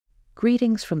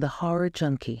Greetings from the horror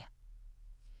junkie.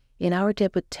 In our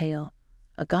debut tale,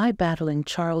 a guy battling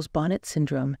Charles Bonnet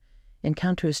syndrome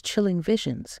encounters chilling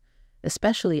visions,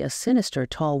 especially a sinister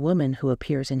tall woman who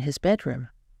appears in his bedroom.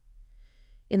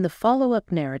 In the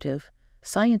follow-up narrative,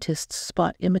 scientists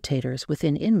spot imitators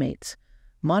within inmates,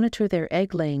 monitor their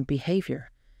egg-laying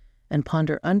behavior, and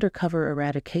ponder undercover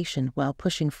eradication while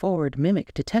pushing forward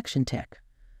mimic detection tech.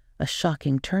 A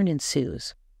shocking turn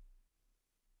ensues.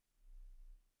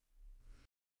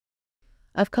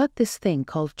 I've got this thing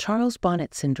called Charles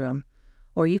Bonnet syndrome,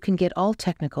 or you can get all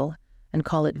technical and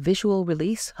call it visual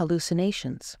release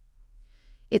hallucinations.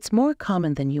 It's more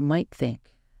common than you might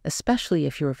think, especially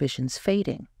if your vision's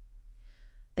fading.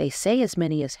 They say as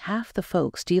many as half the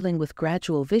folks dealing with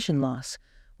gradual vision loss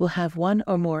will have one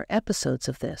or more episodes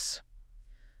of this.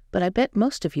 But I bet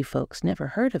most of you folks never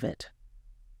heard of it.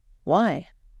 Why?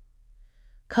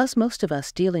 'Cause most of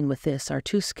us dealing with this are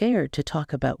too scared to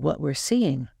talk about what we're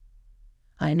seeing.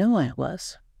 I know I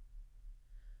was.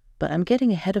 But I'm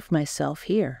getting ahead of myself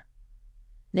here.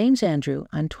 Name's Andrew,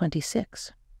 I'm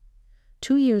 26.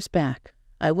 2 years back,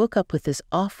 I woke up with this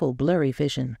awful blurry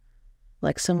vision,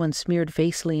 like someone smeared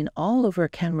Vaseline all over a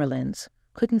camera lens,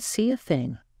 couldn't see a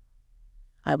thing.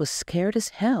 I was scared as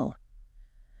hell,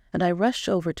 and I rushed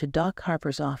over to Doc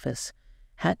Harper's office,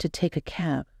 had to take a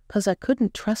cab, 'cause I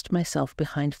couldn't trust myself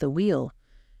behind the wheel,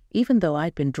 even though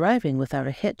I'd been driving without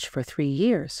a hitch for 3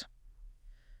 years.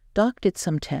 Doc did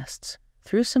some tests,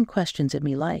 threw some questions at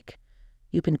me like,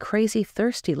 "You've been crazy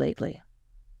thirsty lately.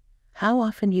 How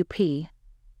often you pee?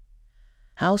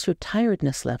 How's your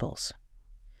tiredness levels?"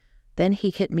 Then he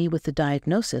hit me with the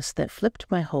diagnosis that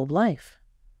flipped my whole life.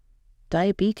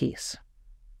 Diabetes.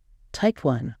 Type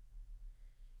 1.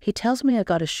 He tells me I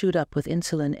gotta shoot up with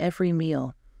insulin every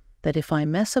meal, that if I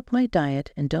mess up my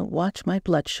diet and don't watch my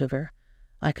blood sugar,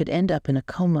 I could end up in a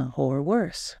coma or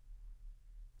worse.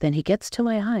 Then he gets to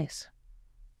my eyes.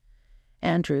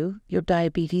 "Andrew, your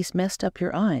diabetes messed up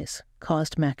your eyes,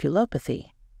 caused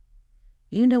maculopathy.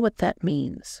 You know what that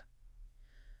means."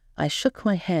 I shook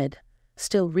my head,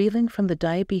 still reeling from the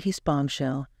diabetes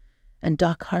bombshell, and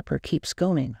Doc Harper keeps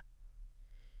going.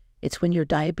 "It's when your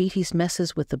diabetes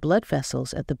messes with the blood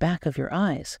vessels at the back of your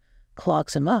eyes,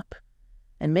 clogs them up,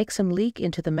 and makes them leak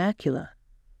into the macula,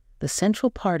 the central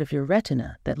part of your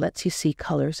retina that lets you see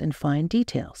colors and fine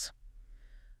details.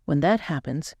 When that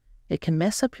happens, it can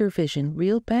mess up your vision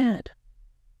real bad."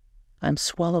 I'm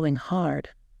swallowing hard,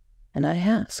 and I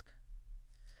ask,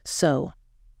 "So,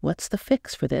 what's the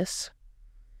fix for this?"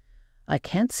 I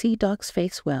can't see Doc's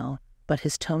face well, but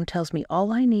his tone tells me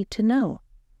all I need to know.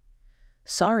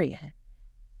 "Sorry,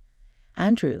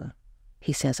 Andrew,"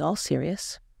 he says, all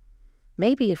serious.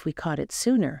 "Maybe if we caught it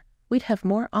sooner, we'd have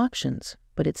more options,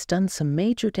 but it's done some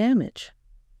major damage.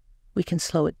 We can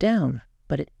slow it down,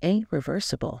 but it ain't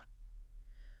reversible."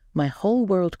 My whole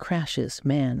world crashes,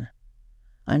 man.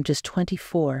 I'm just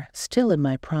 24, still in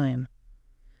my prime.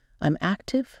 I'm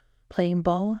active, playing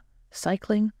ball,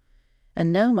 cycling,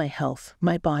 and now my health,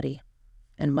 my body,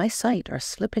 and my sight are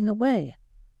slipping away.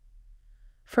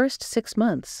 First 6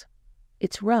 months,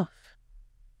 it's rough.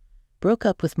 Broke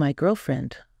up with my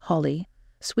girlfriend, Holly.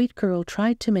 Sweet girl,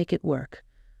 tried to make it work,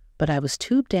 but I was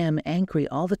too damn angry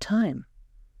all the time.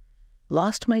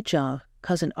 Lost my job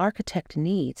 'cause an architect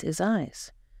needs his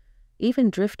eyes.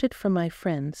 Even drifted from my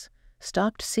friends,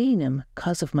 stopped seeing him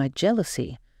 'cause of my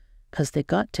jealousy, 'cause they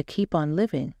got to keep on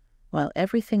living while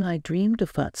everything I dreamed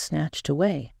of got snatched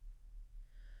away.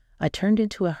 I turned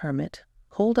into a hermit,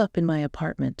 holed up in my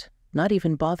apartment, not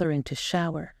even bothering to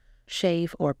shower,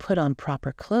 shave, or put on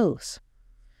proper clothes.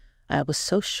 I was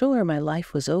so sure my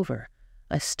life was over,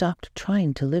 I stopped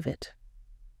trying to live it.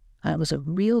 I was a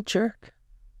real jerk.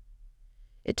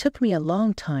 It took me a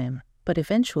long time, but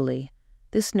eventually,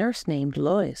 this nurse named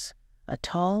Lois, a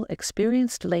tall,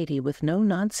 experienced lady with no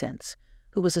nonsense,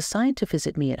 who was assigned to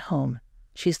visit me at home,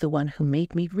 she's the one who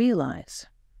made me realize.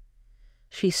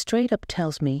 She straight up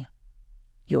tells me,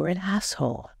 "You're an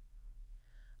asshole."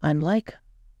 I'm like,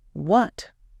 "What?"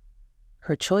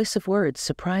 Her choice of words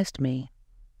surprised me.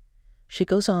 She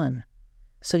goes on,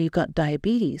 "So you got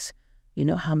diabetes. You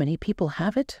know how many people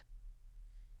have it?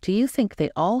 Do you think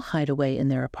they all hide away in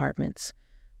their apartments,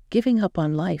 giving up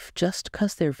on life just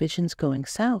 'cause their vision's going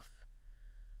south?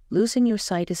 Losing your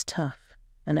sight is tough,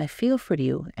 and I feel for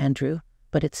you, Andrew,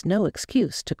 but it's no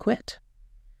excuse to quit."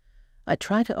 I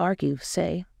try to argue,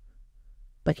 say,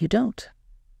 "But you don't."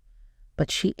 But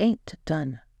she ain't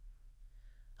done.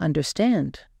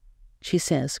 "Understand," she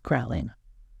says, growling.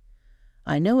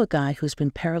 "I know a guy who's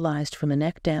been paralyzed from the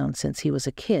neck down since he was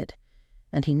a kid,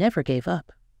 and he never gave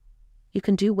up. You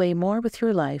can do way more with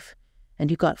your life, and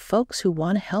you got folks who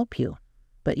want to help you,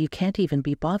 but you can't even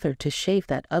be bothered to shave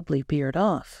that ugly beard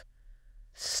off.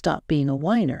 Stop being a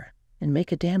whiner and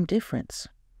make a damn difference."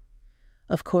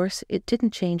 Of course, it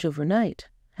didn't change overnight,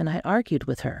 and I argued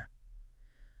with her.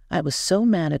 I was so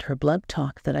mad at her blunt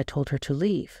talk that I told her to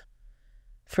leave.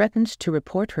 Threatened to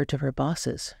report her to her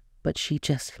bosses, but she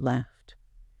just laughed.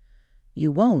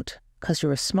 "You won't, 'cause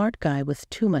you're a smart guy with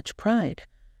too much pride,"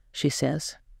 she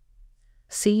says.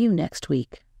 "See you next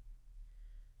week."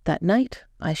 That night,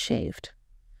 I shaved.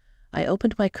 I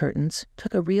opened my curtains,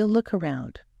 took a real look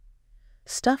around.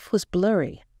 Stuff was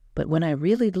blurry, but when I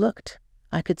really looked,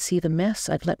 I could see the mess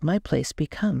I'd let my place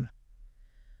become.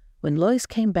 When Lois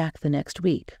came back the next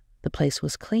week, the place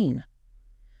was clean.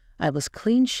 I was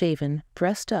clean-shaven,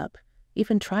 dressed up,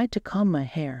 even tried to comb my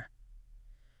hair.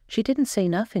 She didn't say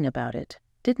nothing about it,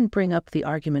 didn't bring up the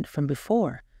argument from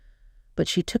before, but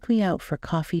she took me out for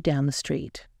coffee down the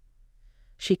street.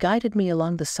 She guided me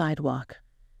along the sidewalk,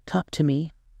 talked to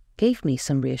me, gave me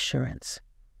some reassurance.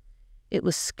 It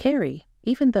was scary,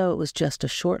 even though it was just a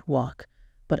short walk,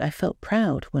 but I felt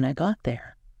proud when I got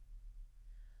there.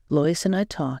 Lois and I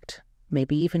talked,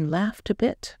 maybe even laughed a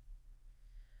bit.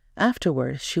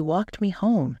 Afterward, she walked me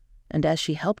home, and as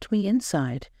she helped me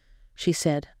inside, she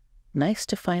said, "Nice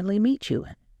to finally meet you,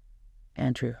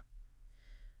 Andrew."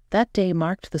 That day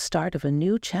marked the start of a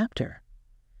new chapter.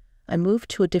 I moved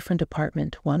to a different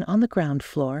apartment, one on the ground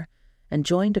floor, and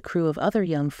joined a crew of other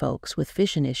young folks with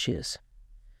vision issues.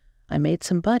 I made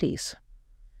some buddies.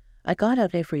 I got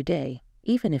out every day,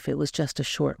 even if it was just a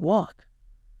short walk.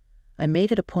 I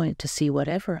made it a point to see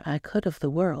whatever I could of the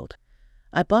world.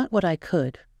 I bought what I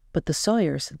could, but the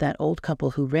Sawyers, that old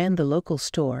couple who ran the local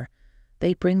store,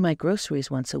 they'd bring my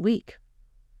groceries once a week.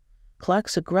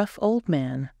 Clark's a gruff old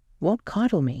man, won't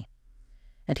coddle me,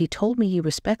 and he told me he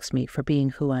respects me for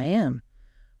being who I am,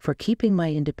 for keeping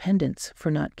my independence, for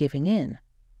not giving in.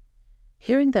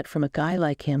 Hearing that from a guy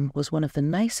like him was one of the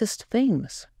nicest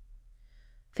things.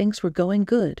 Things were going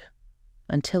good,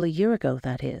 until a year ago,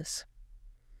 that is.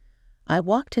 I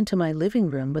walked into my living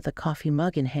room with a coffee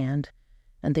mug in hand,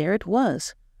 and there it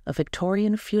was, a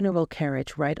Victorian funeral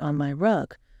carriage right on my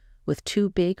rug, with two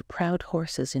big, proud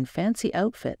horses in fancy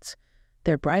outfits,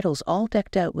 their bridles all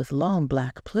decked out with long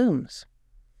black plumes.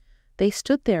 They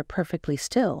stood there perfectly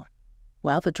still,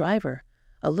 while the driver,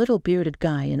 a little bearded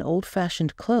guy in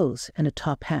old-fashioned clothes and a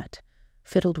top hat,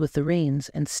 fiddled with the reins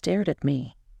and stared at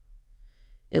me.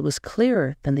 It was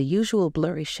clearer than the usual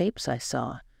blurry shapes I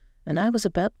saw, and I was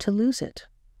about to lose it.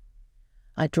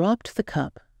 I dropped the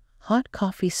cup, hot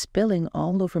coffee spilling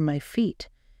all over my feet,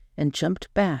 and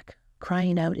jumped back,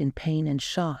 crying out in pain and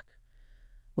shock.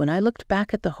 When I looked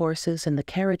back at the horses and the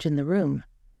carriage in the room,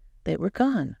 they were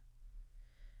gone.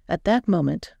 At that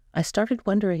moment, I started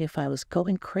wondering if I was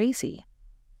going crazy.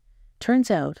 Turns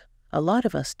out, a lot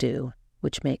of us do,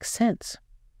 which makes sense.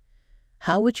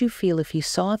 How would you feel if you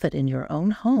saw that in your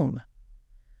own home?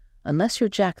 Unless you're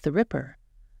Jack the Ripper,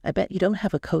 I bet you don't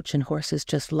have a coach and horses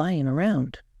just lying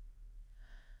around.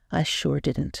 I sure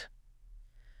didn't.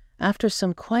 After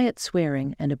some quiet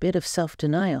swearing and a bit of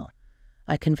self-denial,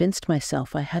 I convinced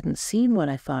myself I hadn't seen what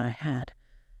I thought I had,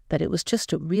 that it was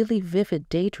just a really vivid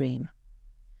daydream.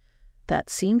 That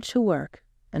seemed to work,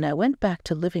 and I went back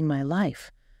to living my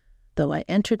life, though I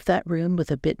entered that room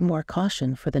with a bit more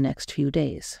caution for the next few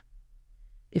days.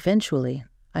 Eventually,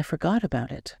 I forgot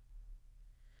about it.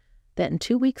 Then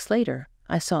 2 weeks later,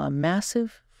 I saw a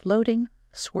massive, floating,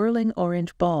 swirling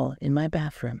orange ball in my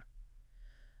bathroom.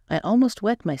 I almost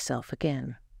wet myself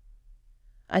again.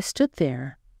 I stood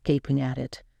there, gaping at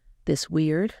it, this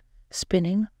weird,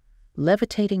 spinning,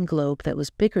 levitating globe that was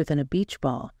bigger than a beach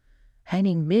ball,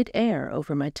 hanging mid-air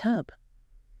over my tub.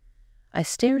 I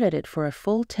stared at it for a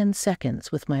full 10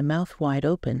 seconds with my mouth wide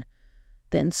open,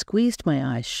 then squeezed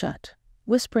my eyes shut,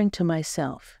 whispering to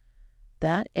myself,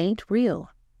 "That ain't real.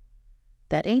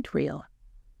 That ain't real."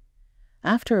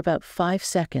 After about 5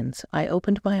 seconds, I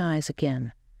opened my eyes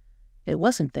again. It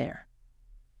wasn't there.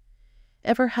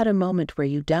 Ever had a moment where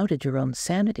you doubted your own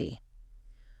sanity?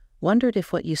 Wondered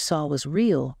if what you saw was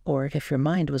real or if your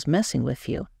mind was messing with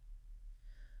you?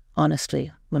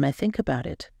 Honestly, when I think about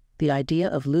it, the idea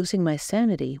of losing my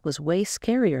sanity was way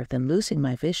scarier than losing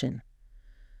my vision.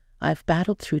 I've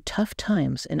battled through tough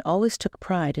times and always took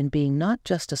pride in being not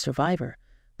just a survivor,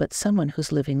 but someone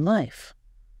who's living life.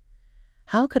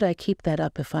 How could I keep that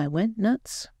up if I went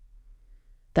nuts?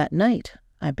 That night,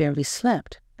 I barely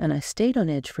slept, and I stayed on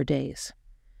edge for days.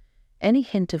 Any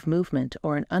hint of movement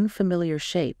or an unfamiliar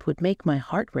shape would make my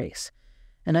heart race,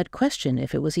 and I'd question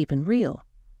if it was even real.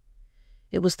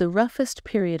 It was the roughest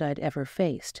period I'd ever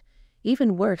faced,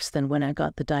 even worse than when I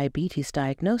got the diabetes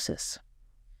diagnosis.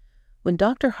 When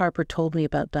Dr. Harper told me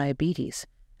about diabetes,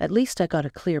 at least I got a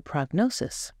clear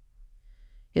prognosis.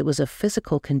 It was a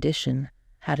physical condition,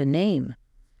 had a name,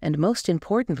 and most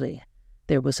importantly,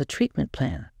 there was a treatment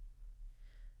plan.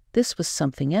 This was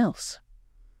something else.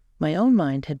 My own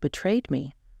mind had betrayed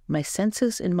me. My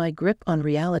senses and my grip on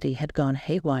reality had gone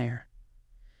haywire.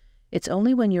 It's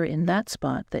only when you're in that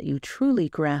spot that you truly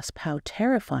grasp how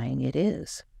terrifying it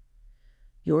is.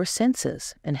 Your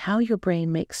senses and how your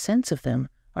brain makes sense of them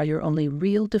are your only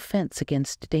real defense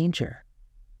against danger.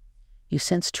 You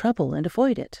sense trouble and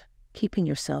avoid it, keeping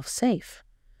yourself safe.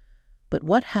 But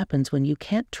what happens when you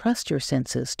can't trust your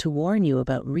senses to warn you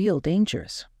about real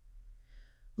dangers?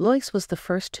 Lois was the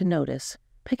first to notice,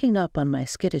 picking up on my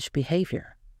skittish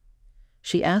behavior.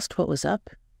 She asked what was up,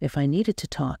 if I needed to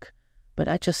talk, but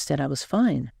I just said I was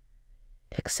fine,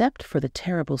 except for the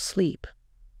terrible sleep.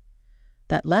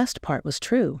 That last part was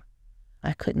true.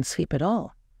 I couldn't sleep at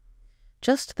all.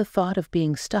 Just the thought of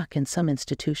being stuck in some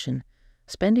institution,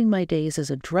 spending my days as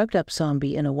a drugged-up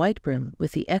zombie in a white room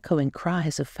with the echoing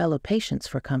cries of fellow patients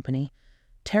for company,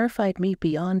 terrified me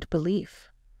beyond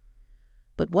belief.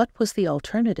 But what was the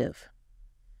alternative?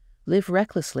 Live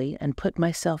recklessly and put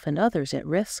myself and others at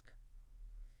risk?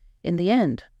 In the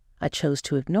end, I chose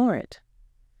to ignore it.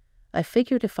 I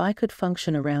figured if I could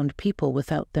function around people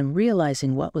without them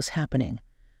realizing what was happening,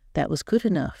 that was good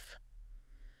enough.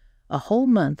 A whole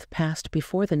month passed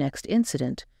before the next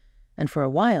incident, and for a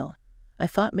while, I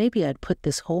thought maybe I'd put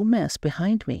this whole mess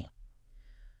behind me.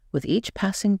 With each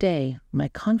passing day, my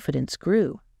confidence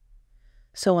grew.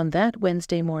 So on that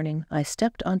Wednesday morning, I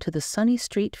stepped onto the sunny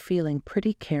street feeling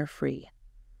pretty carefree.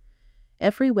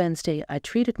 Every Wednesday, I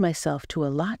treated myself to a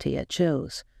latte at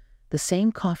Joe's, the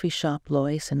same coffee shop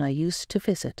Lois and I used to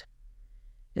visit.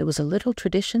 It was a little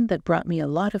tradition that brought me a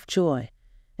lot of joy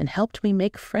and helped me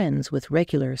make friends with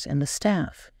regulars and the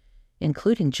staff,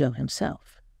 including Joe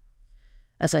himself.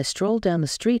 As I strolled down the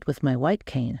street with my white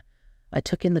cane, I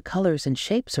took in the colors and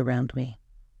shapes around me.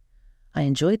 I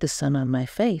enjoyed the sun on my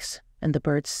face and the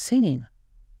birds singing.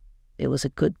 It was a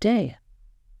good day.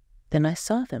 Then I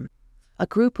saw them. A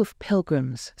group of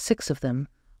pilgrims, 6 of them,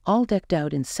 all decked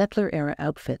out in settler-era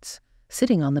outfits,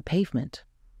 sitting on the pavement.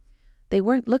 They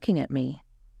weren't looking at me.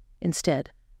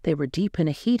 Instead, they were deep in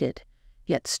a heated,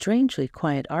 yet strangely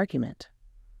quiet argument.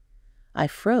 I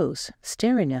froze,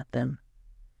 staring at them.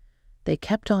 They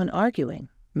kept on arguing,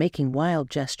 making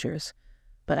wild gestures,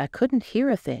 but I couldn't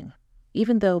hear a thing,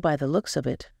 even though by the looks of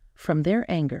it, from their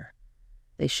anger,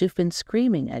 they should have been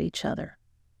screaming at each other.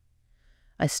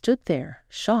 I stood there,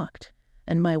 shocked,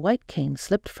 and my white cane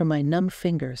slipped from my numb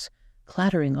fingers,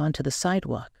 clattering onto the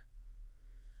sidewalk.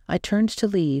 I turned to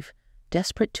leave,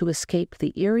 desperate to escape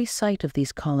the eerie sight of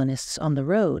these colonists on the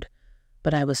road,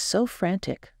 but I was so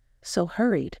frantic, so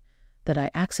hurried, that I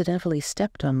accidentally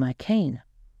stepped on my cane.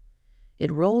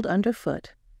 It rolled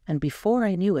underfoot, and before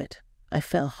I knew it, I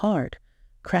fell hard,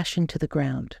 crashing to the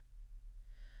ground.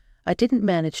 I didn't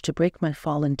manage to break my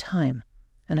fall in time,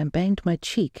 and I banged my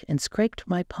cheek and scraped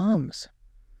my palms.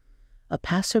 A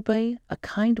passerby, a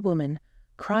kind woman,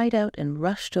 cried out and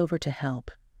rushed over to help.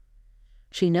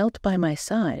 She knelt by my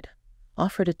side,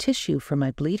 offered a tissue for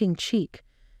my bleeding cheek,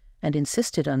 and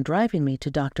insisted on driving me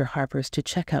to Dr. Harper's to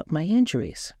check out my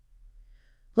injuries.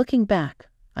 Looking back,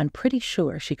 I'm pretty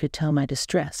sure she could tell my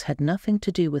distress had nothing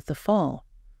to do with the fall.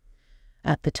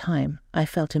 At the time, I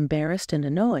felt embarrassed and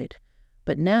annoyed,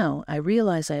 but now I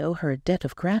realize I owe her a debt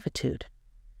of gratitude.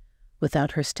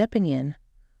 Without her stepping in,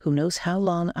 who knows how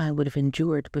long I would have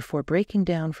endured before breaking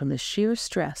down from the sheer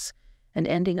stress and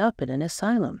ending up in an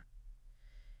asylum.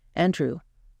 Andrew,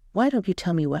 why don't you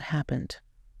tell me what happened?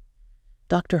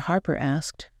 Dr. Harper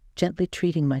asked, gently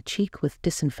treating my cheek with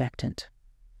disinfectant.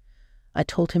 I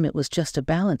told him it was just a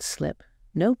balance slip,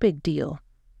 no big deal.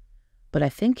 But I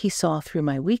think he saw through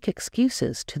my weak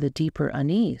excuses to the deeper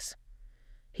unease.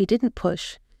 He didn't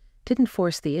push, didn't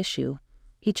force the issue.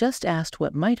 He just asked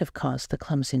what might have caused the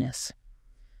clumsiness.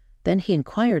 Then he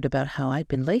inquired about how I'd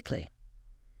been lately.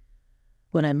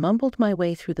 When I mumbled my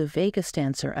way through the vaguest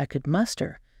answer I could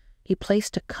muster, he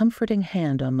placed a comforting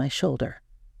hand on my shoulder.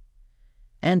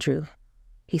 Andrew,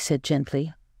 he said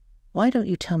gently, why don't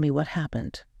you tell me what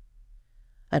happened?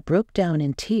 I broke down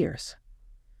in tears.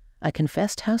 I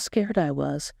confessed how scared I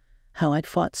was, how I'd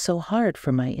fought so hard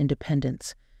for my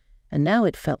independence, and now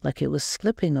it felt like it was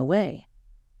slipping away.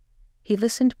 He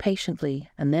listened patiently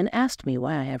and then asked me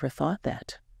why I ever thought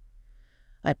that.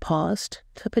 I paused,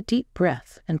 took a deep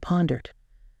breath, and pondered.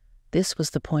 This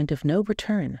was the point of no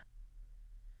return.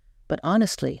 But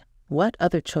honestly, what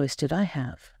other choice did I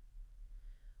have?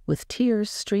 With tears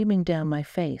streaming down my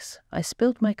face, I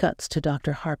spilled my guts to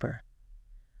Dr. Harper.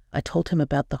 I told him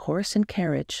about the horse and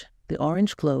carriage, the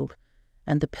orange globe,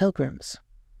 and the pilgrims.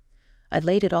 I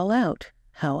laid it all out,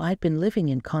 how I'd been living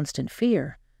in constant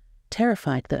fear,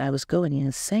 terrified that I was going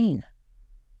insane.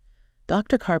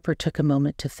 Dr. Harper took a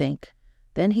moment to think.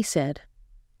 Then he said,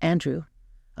 "Andrew,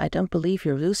 I don't believe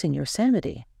you're losing your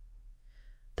sanity."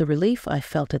 The relief I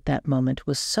felt at that moment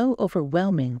was so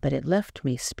overwhelming that it left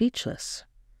me speechless.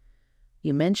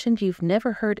 "You mentioned you've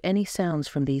never heard any sounds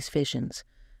from these visions,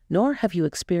 nor have you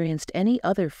experienced any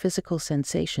other physical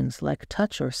sensations like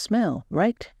touch or smell,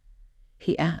 right?"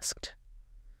 he asked.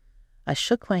 I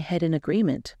shook my head in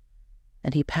agreement,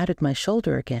 and he patted my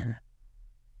shoulder again.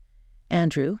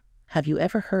 "Andrew, have you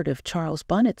ever heard of Charles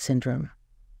Bonnet syndrome?"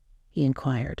 he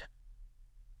inquired.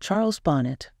 "Charles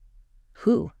Bonnet?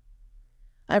 Who?"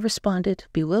 I responded,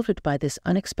 bewildered by this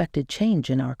unexpected change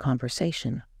in our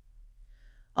conversation.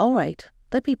 "All right,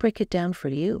 let me break it down for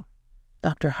you,"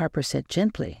 Dr. Harper said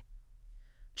gently.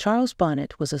 Charles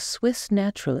Bonnet was a Swiss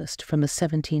naturalist from the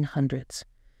 1700s.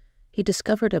 He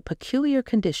discovered a peculiar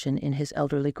condition in his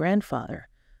elderly grandfather,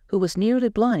 who was nearly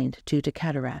blind due to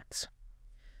cataracts.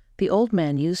 The old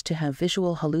man used to have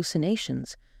visual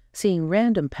hallucinations, seeing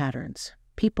random patterns,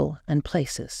 people and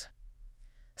places.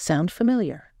 Sound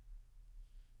familiar?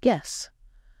 "Yes,"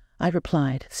 I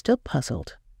replied, still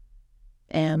puzzled.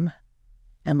 Am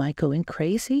I going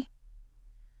crazy?"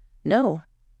 "No,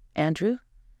 Andrew,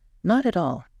 not at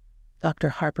all," Dr.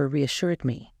 Harper reassured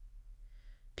me.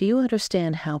 "Do you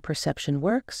understand how perception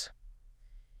works?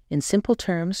 In simple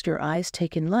terms, your eyes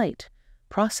take in light,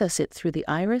 process it through the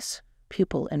iris,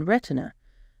 pupil, and retina,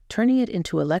 turning it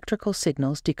into electrical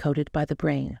signals decoded by the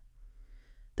brain.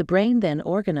 The brain then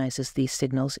organizes these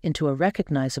signals into a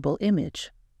recognizable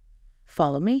image.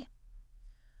 Follow me?"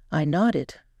 I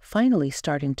nodded, finally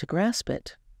starting to grasp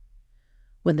it.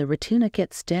 "When the retina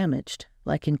gets damaged,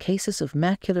 like in cases of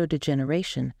macular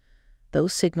degeneration,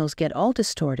 those signals get all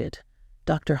distorted,"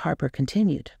 Dr. Harper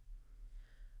continued.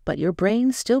 "But your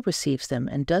brain still receives them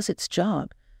and does its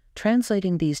job,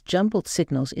 translating these jumbled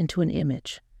signals into an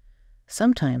image.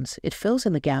 Sometimes it fills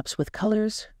in the gaps with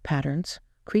colors, patterns,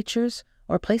 creatures,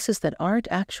 or places that aren't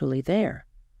actually there.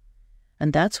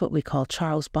 And that's what we call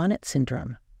Charles Bonnet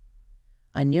syndrome."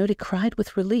 I nearly cried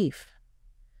with relief.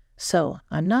 "So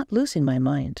I'm not losing my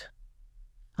mind?"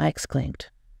 I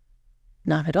exclaimed.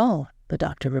 "Not at all," the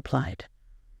doctor replied.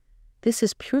 "This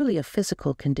is purely a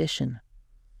physical condition.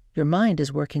 Your mind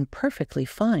is working perfectly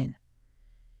fine.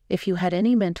 If you had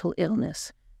any mental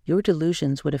illness, your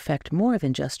delusions would affect more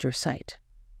than just your sight.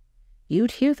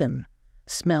 You'd hear them,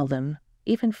 smell them,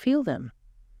 even feel them.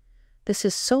 This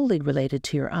is solely related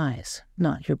to your eyes,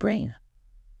 not your brain."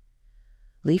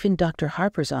 Leaving Dr.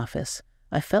 Harper's office,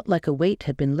 I felt like a weight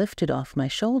had been lifted off my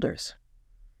shoulders.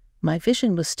 My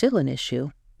vision was still an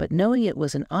issue, but knowing it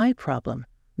was an eye problem,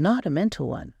 not a mental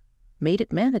one, made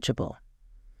it manageable.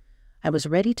 I was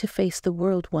ready to face the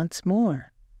world once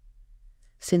more.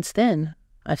 Since then,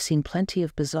 I've seen plenty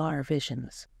of bizarre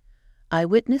visions. I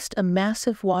witnessed a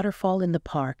massive waterfall in the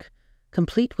park,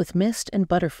 complete with mist and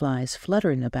butterflies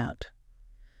fluttering about.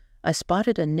 I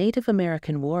spotted a Native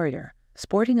American warrior,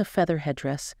 sporting a feather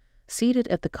headdress, seated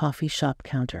at the coffee shop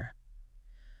counter.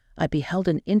 I beheld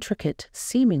an intricate,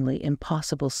 seemingly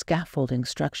impossible scaffolding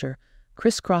structure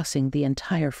crisscrossing the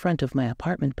entire front of my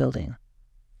apartment building.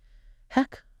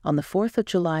 Heck, on the 4th of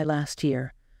July last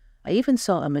year, I even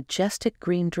saw a majestic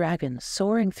green dragon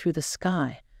soaring through the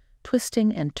sky,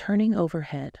 twisting and turning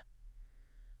overhead.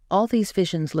 All these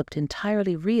visions looked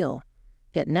entirely real,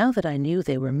 yet now that I knew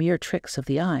they were mere tricks of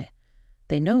the eye,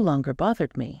 they no longer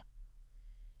bothered me.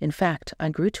 In fact, I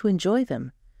grew to enjoy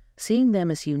them, seeing them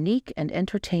as unique and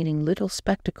entertaining little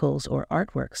spectacles or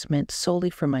artworks meant solely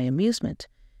for my amusement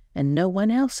and no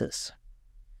one else's.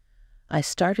 I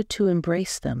started to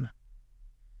embrace them.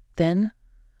 Then,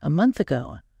 a month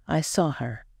ago, I saw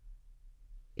her.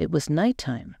 It was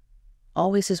nighttime,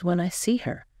 always is when I see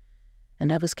her,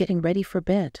 and I was getting ready for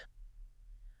bed.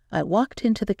 I walked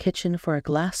into the kitchen for a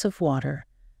glass of water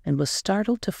and was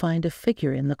startled to find a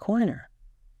figure in the corner.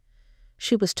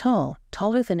 She was tall,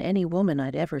 taller than any woman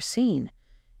I'd ever seen,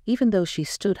 even though she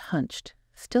stood hunched,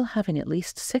 still having at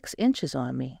least 6 inches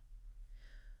on me.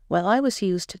 While I was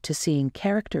used to seeing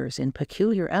characters in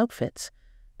peculiar outfits,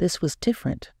 this was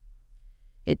different.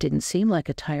 It didn't seem like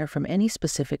attire from any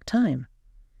specific time.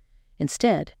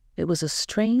 Instead, it was a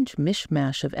strange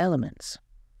mishmash of elements.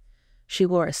 She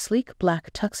wore a sleek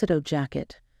black tuxedo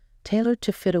jacket, tailored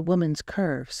to fit a woman's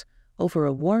curves, over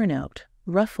a worn-out,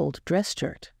 ruffled dress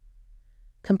shirt.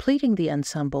 Completing the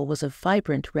ensemble was a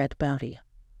vibrant red bounty.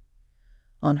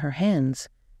 On her hands,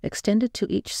 extended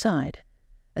to each side,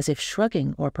 as if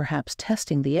shrugging or perhaps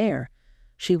testing the air,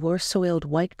 She wore soiled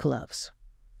white gloves.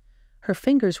 Her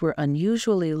fingers were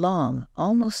unusually long,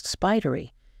 almost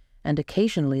spidery, and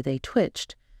occasionally they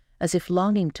twitched, as if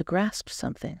longing to grasp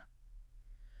something.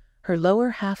 Her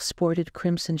lower half sported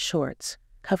crimson shorts,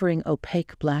 covering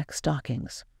opaque black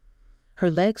stockings. Her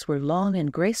legs were long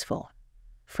and graceful,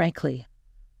 frankly,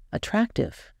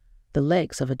 attractive, the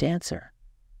legs of a dancer.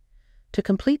 To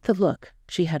complete the look,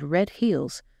 she had red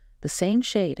heels, the same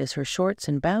shade as her shorts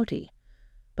and boutie,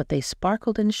 but they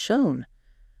sparkled and shone,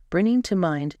 bringing to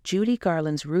mind Judy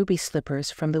Garland's ruby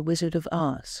slippers from The Wizard of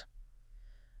Oz.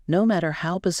 No matter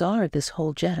how bizarre this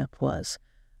whole getup was,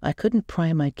 I couldn't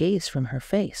pry my gaze from her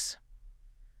face.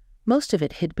 Most of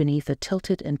it hid beneath a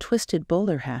tilted and twisted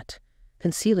bowler hat,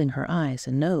 concealing her eyes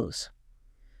and nose.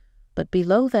 But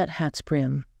below that hat's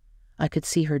brim, I could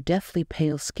see her deathly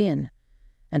pale skin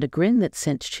and a grin that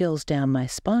sent chills down my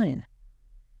spine.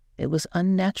 It was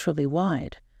unnaturally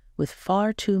wide, with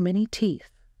far too many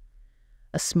teeth.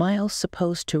 A smile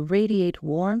supposed to radiate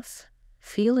warmth,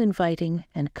 feel inviting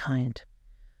and kind.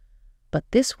 But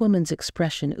this woman's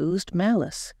expression oozed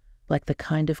malice, like the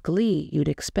kind of glee you'd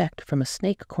expect from a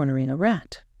snake cornering a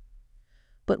rat.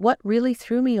 But what really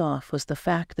threw me off was the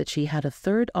fact that she had a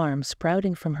third arm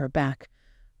sprouting from her back,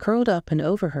 curled up and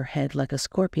over her head like a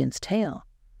scorpion's tail.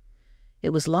 It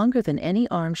was longer than any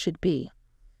arm should be,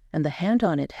 and the hand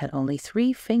on it had only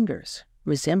 3 fingers,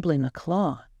 resembling a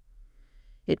claw.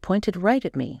 It pointed right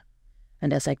at me,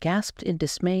 and as I gasped in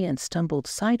dismay and stumbled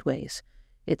sideways,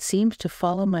 it seemed to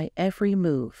follow my every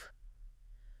move.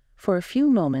 For a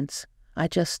few moments, I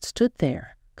just stood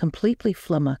there, completely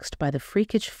flummoxed by the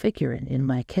freakish figure in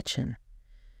my kitchen.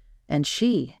 And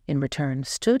she, in return,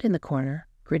 stood in the corner,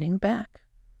 grinning back.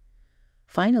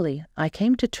 Finally, I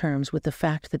came to terms with the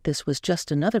fact that this was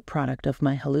just another product of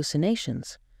my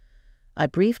hallucinations. I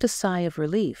breathed a sigh of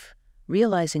relief,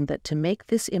 realizing that to make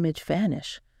this image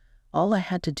vanish, all I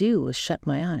had to do was shut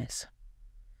my eyes.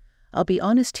 I'll be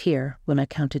honest here, when I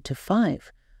counted to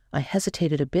 5, I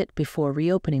hesitated a bit before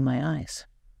reopening my eyes.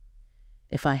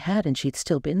 If I had and she'd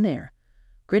still been there,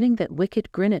 grinning that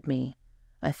wicked grin at me,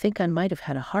 I think I might have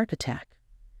had a heart attack.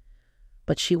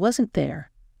 But she wasn't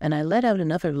there, and I let out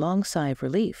another long sigh of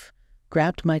relief,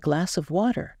 grabbed my glass of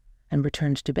water, and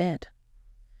returned to bed.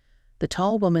 The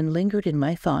tall woman lingered in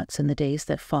my thoughts in the days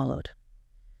that followed.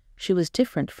 She was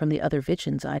different from the other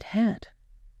visions I'd had.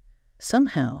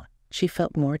 Somehow, she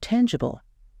felt more tangible.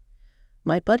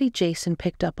 My buddy Jason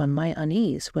picked up on my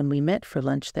unease when we met for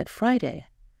lunch that Friday.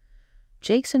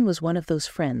 Jason was one of those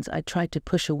friends I tried to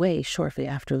push away shortly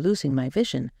after losing my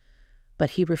vision,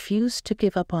 but he refused to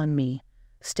give up on me,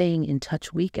 staying in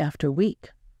touch week after week.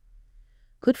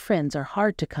 Good friends are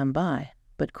hard to come by,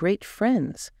 but great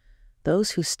friends,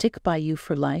 those who stick by you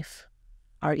for life,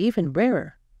 are even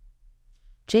rarer.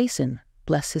 Jason,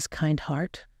 bless his kind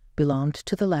heart, belonged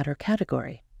to the latter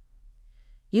category.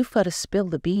 "You've got to spill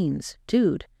the beans,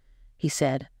 dude," he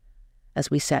said,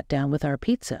 as we sat down with our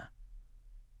pizza.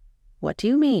 "What do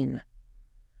you mean?"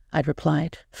 I'd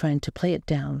replied, trying to play it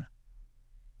down.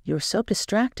 "You're so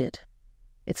distracted.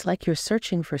 It's like you're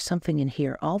searching for something in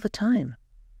here all the time.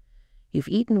 You've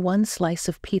eaten 1 slice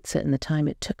of pizza in the time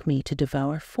it took me to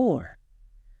devour 4.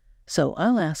 So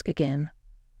I'll ask again,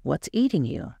 what's eating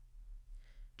you?"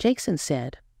 Jason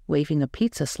said, waving a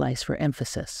pizza slice for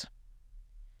emphasis.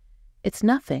 "It's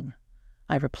nothing,"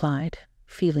 I replied,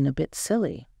 feeling a bit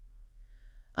silly.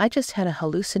 "I just had a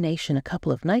hallucination a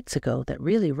couple of nights ago that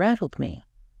really rattled me."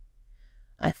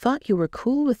 "I thought you were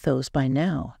cool with those by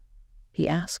now," he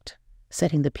asked,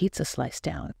 setting the pizza slice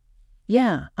down.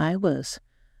 "Yeah, I was.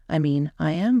 I mean,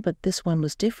 I am, but this one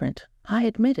was different, I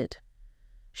admitted.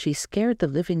 She scared the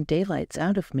living daylights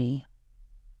out of me."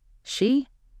 "She?"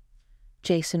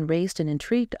 Jason raised an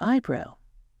intrigued eyebrow.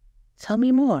 "Tell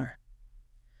me more."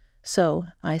 So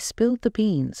I spilled the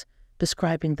beans,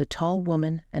 describing the tall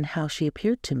woman and how she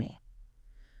appeared to me.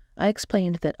 I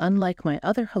explained that unlike my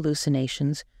other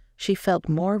hallucinations, she felt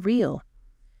more real,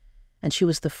 and she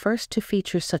was the first to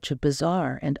feature such a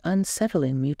bizarre and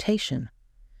unsettling mutation.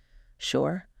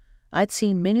 Sure, I'd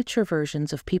seen miniature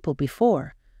versions of people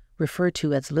before, referred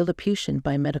to as Lilliputian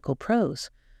by medical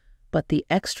pros, but the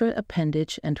extra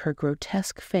appendage and her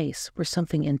grotesque face were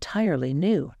something entirely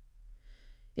new.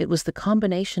 It was the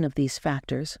combination of these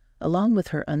factors, along with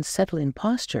her unsettling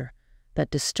posture,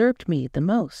 that disturbed me the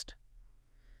most.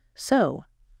 "So,"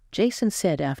 Jason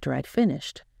said after I'd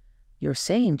finished, "you're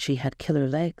saying she had killer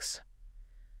legs."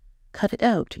 "Cut it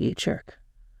out, you jerk,"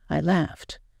 I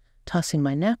laughed, tossing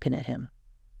my napkin at him.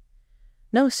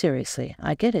 "No, seriously,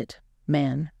 I get it,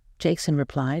 man," Jason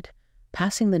replied,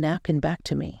 passing the napkin back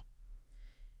to me.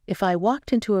 "If I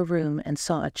walked into a room and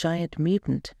saw a giant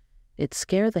mutant, It'd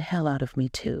scare the hell out of me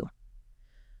too.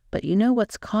 But you know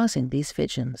what's causing these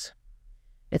visions?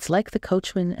 It's like the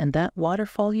coachman and that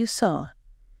waterfall you saw.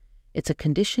 It's a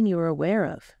condition you're aware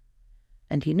of,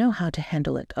 and you know how to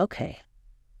handle it, okay?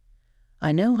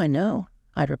 I know,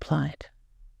 I replied.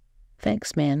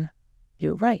 Thanks, man.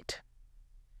 You're right.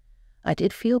 I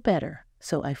did feel better,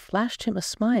 so I flashed him a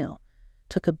smile,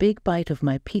 took a big bite of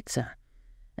my pizza,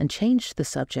 and changed the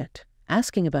subject,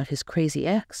 asking about his crazy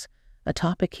ex, a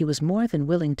topic he was more than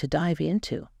willing to dive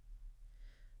into.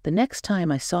 The next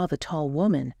time I saw the tall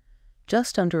woman,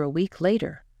 just under a week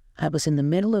later, I was in the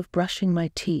middle of brushing my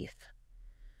teeth.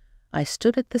 I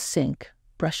stood at the sink,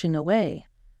 brushing away,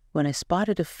 when I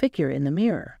spotted a figure in the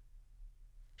mirror.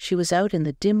 She was out in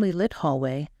the dimly lit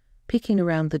hallway, peeking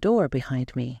around the door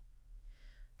behind me.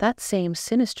 That same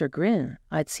sinister grin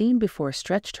I'd seen before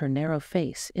stretched her narrow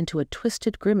face into a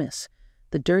twisted grimace,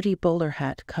 the dirty bowler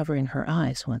hat covering her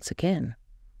eyes once again.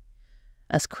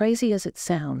 As crazy as it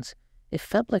sounds, it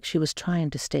felt like she was trying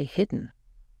to stay hidden.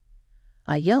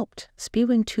 I yelped,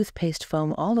 spewing toothpaste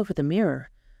foam all over the mirror,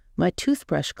 my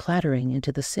toothbrush clattering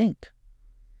into the sink.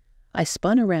 I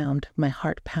spun around, my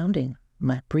heart pounding,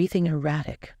 my breathing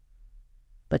erratic.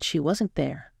 But she wasn't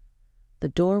there. The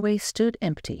doorway stood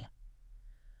empty.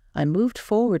 I moved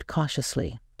forward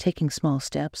cautiously, taking small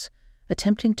steps,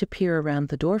 attempting to peer around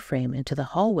the doorframe into the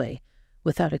hallway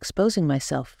without exposing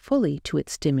myself fully to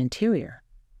its dim interior.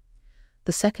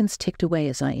 The seconds ticked away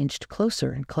as I inched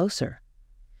closer and closer.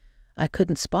 I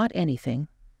couldn't spot anything,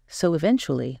 so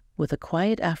eventually, with a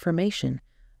quiet affirmation,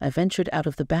 I ventured out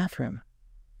of the bathroom.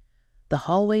 The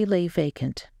hallway lay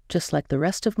vacant, just like the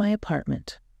rest of my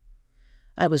apartment.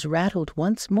 I was rattled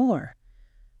once more.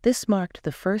 This marked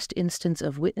the first instance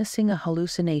of witnessing a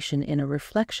hallucination in a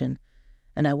reflection,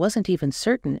 and I wasn't even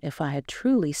certain if I had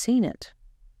truly seen it.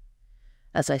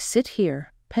 As I sit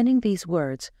here, penning these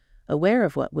words, aware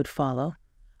of what would follow,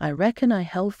 I reckon I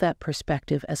held that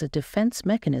perspective as a defense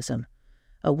mechanism,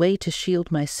 a way to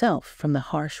shield myself from the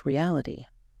harsh reality.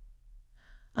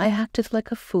 I acted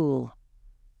like a fool.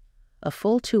 A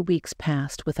full 2 weeks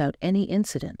passed without any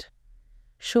incident.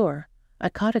 Sure, I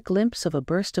caught a glimpse of a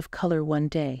burst of color one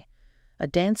day, a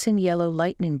dancing yellow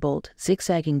lightning bolt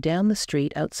zigzagging down the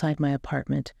street outside my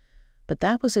apartment, but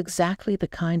that was exactly the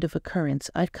kind of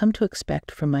occurrence I'd come to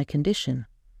expect from my condition.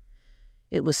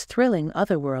 It was thrilling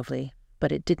otherworldly,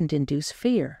 but it didn't induce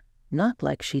fear, not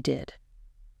like she did.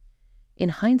 In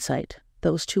hindsight,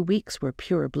 those 2 weeks were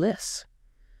pure bliss.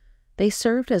 They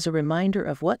served as a reminder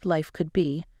of what life could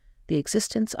be, the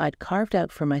existence I'd carved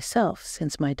out for myself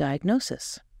since my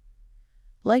diagnosis.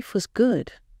 Life was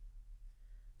good.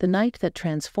 The night that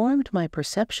transformed my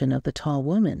perception of the tall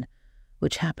woman,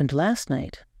 which happened last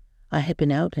night, I had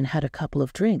been out and had a couple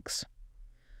of drinks.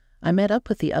 I met up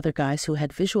with the other guys who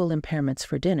had visual impairments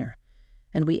for dinner,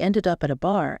 and we ended up at a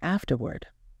bar afterward.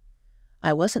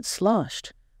 I wasn't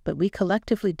sloshed, but we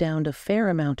collectively downed a fair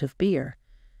amount of beer,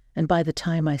 and by the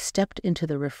time I stepped into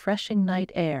the refreshing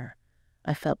night air,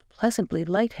 I felt pleasantly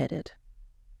lightheaded.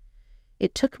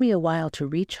 It took me a while to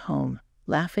reach home,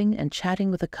 laughing and chatting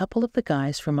with a couple of the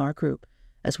guys from our group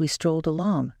as we strolled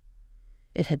along.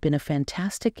 It had been a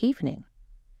fantastic evening.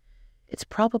 It's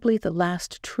probably the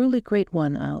last truly great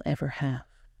one I'll ever have.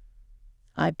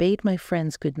 I bade my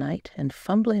friends good night and,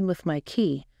 fumbling with my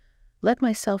key, let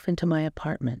myself into my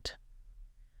apartment.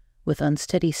 With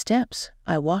unsteady steps,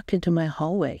 I walked into my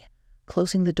hallway,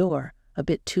 closing the door a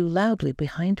bit too loudly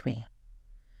behind me.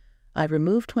 I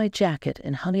removed my jacket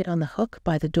and hung it on the hook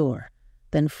by the door,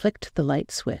 then flicked the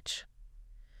light switch.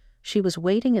 She was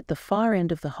waiting at the far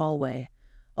end of the hallway,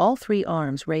 all 3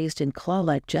 arms raised in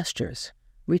claw-like gestures,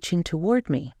 reaching toward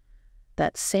me,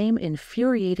 that same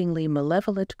infuriatingly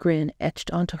malevolent grin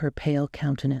etched onto her pale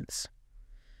countenance.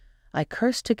 I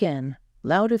cursed again,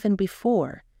 louder than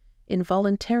before,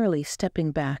 involuntarily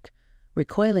stepping back,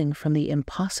 recoiling from the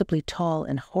impossibly tall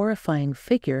and horrifying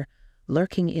figure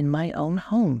lurking in my own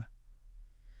home.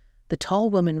 The tall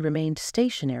woman remained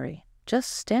stationary,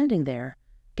 just standing there,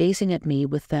 gazing at me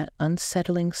with that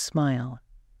unsettling smile.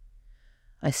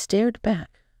 I stared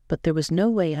back, but there was no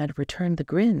way I'd return the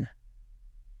grin.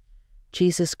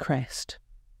 Jesus Christ,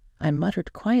 I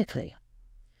muttered quietly.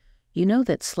 You know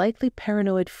that slightly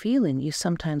paranoid feeling you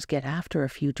sometimes get after a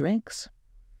few drinks?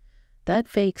 That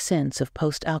vague sense of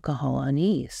post-alcohol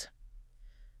unease.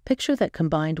 Picture that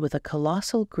combined with a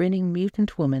colossal grinning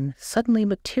mutant woman suddenly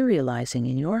materializing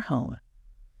in your home.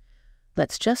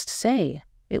 Let's just say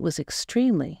it was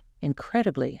extremely,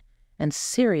 incredibly, and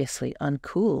seriously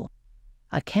uncool.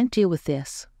 I can't deal with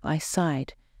this, I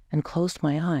sighed and closed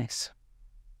my eyes.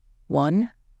 1,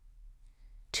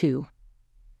 2,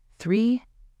 3,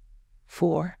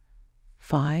 4,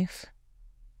 5.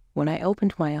 When I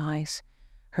opened my eyes,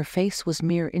 her face was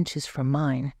mere inches from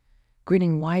mine,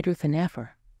 grinning wider than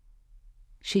ever.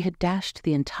 She had dashed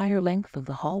the entire length of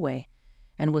the hallway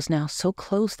and was now so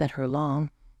close that her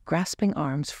long, grasping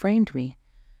arms framed me,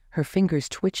 her fingers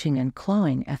twitching and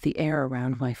clawing at the air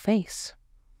around my face.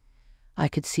 I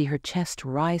could see her chest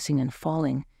rising and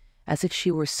falling, as if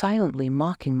she were silently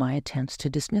mocking my attempts to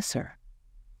dismiss her,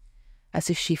 as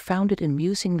if she found it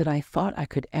amusing that I thought I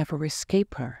could ever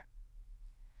escape her.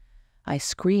 I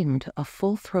screamed a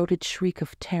full-throated shriek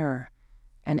of terror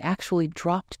and actually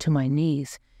dropped to my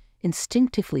knees,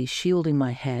 instinctively shielding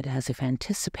my head as if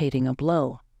anticipating a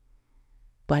blow.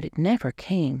 But it never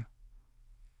came.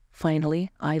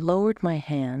 Finally, I lowered my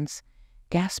hands,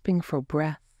 gasping for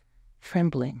breath,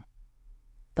 trembling.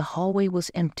 The hallway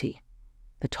was empty,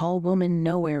 the tall woman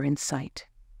nowhere in sight.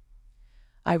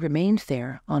 I remained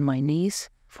there on my knees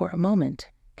for a moment,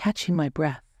 catching my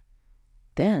breath.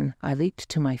 Then I leaped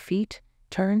to my feet,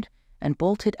 turned, and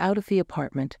bolted out of the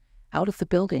apartment, out of the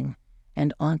building,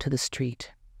 and onto the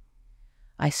street.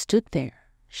 I stood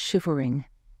there, shivering,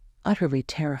 utterly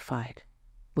terrified,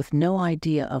 with no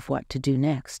idea of what to do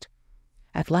next.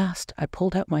 At last, I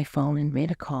pulled out my phone and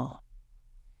made a call.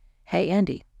 "Hey,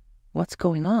 Andy, what's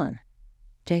going on?"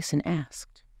 Jason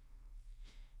asked.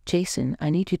 "Jason, I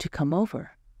need you to come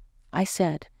over," I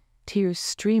said, tears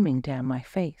streaming down my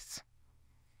face.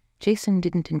 Jason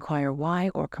didn't inquire why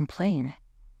or complain.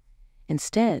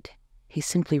 Instead, he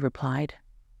simply replied,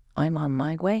 "I'm on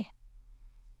my way."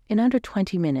 In under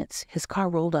 20 minutes, his car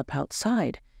rolled up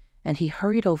outside, and he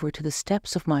hurried over to the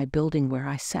steps of my building where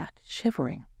I sat,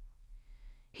 shivering.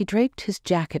 He draped his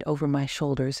jacket over my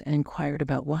shoulders and inquired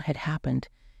about what had happened,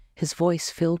 his voice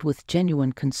filled with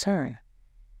genuine concern.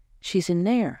 "She's in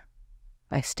there,"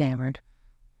 I stammered.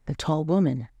 "The tall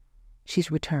woman.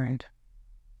 She's returned."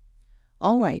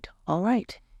 All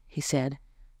right, he said,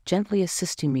 gently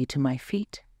assisting me to my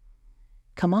feet.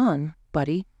 "Come on,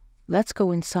 buddy, let's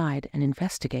go inside and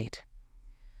investigate."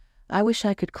 I wish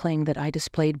I could claim that I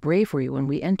displayed bravery when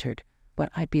we entered,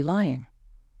 but I'd be lying.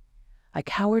 I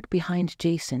cowered behind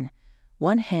Jason,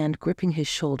 one hand gripping his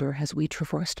shoulder as we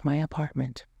traversed my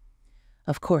apartment.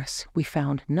 Of course, we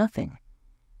found nothing.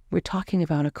 We're talking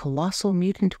about a colossal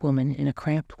mutant woman in a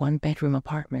cramped one-bedroom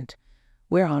apartment.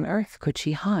 Where on earth could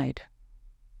she hide?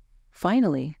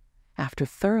 Finally, after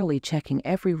thoroughly checking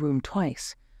every room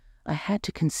twice, I had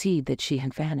to concede that she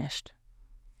had vanished.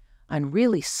 "I'm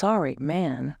really sorry,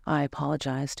 man," I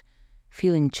apologized,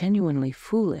 feeling genuinely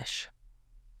foolish.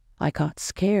 "I got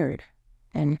scared,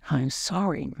 and I'm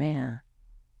sorry, man."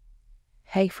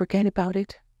 "Hey, forget about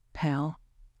it, pal,"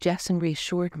 Jason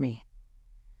reassured me.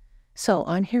 "So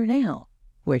I'm here now.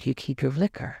 Where do you keep your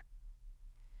liquor?"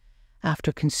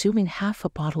 After consuming half a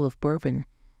bottle of bourbon,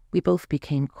 we both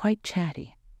became quite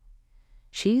chatty.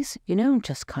 "She's,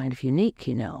 just kind of unique,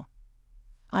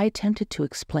 I attempted to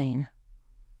explain.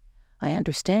 I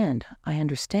understand,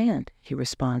 he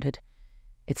responded.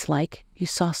 "It's like you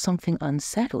saw something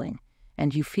unsettling,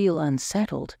 and you feel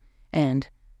unsettled, and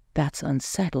that's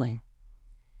unsettling."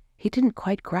 He didn't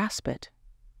quite grasp it.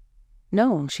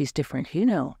 "No, she's different,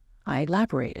 I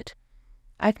elaborated.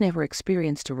 "I've never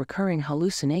experienced a recurring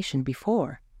hallucination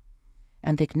before.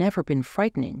 And they've never been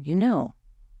frightening,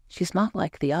 She's not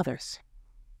like the others."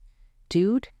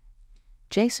 "Dude,"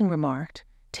 Jason remarked,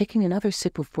 taking another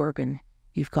sip of bourbon,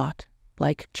 "you've got,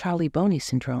 like, Charlie Boney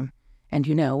syndrome, and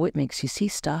it makes you see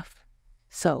stuff.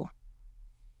 So."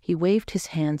 He waved his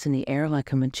hands in the air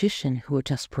like a magician who had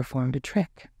just performed a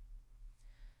trick.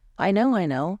 I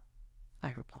know,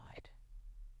 I replied.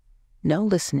 "No,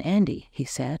 listen, Andy," he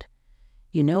said.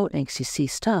 "It makes you see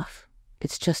stuff.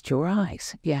 It's just your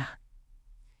eyes, yeah.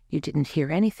 You didn't hear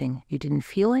anything, you didn't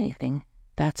feel anything.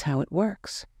 That's how it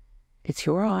works. It's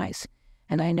your eyes,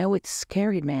 and I know it's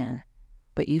scary, man,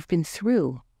 but you've been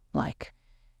through, like,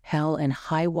 hell and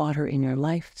high water in your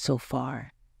life so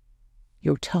far.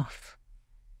 You're tough.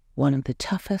 One of the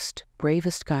toughest,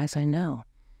 bravest guys I know,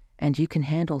 and you can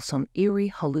handle some eerie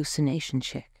hallucination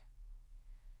chick."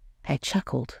 I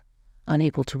chuckled,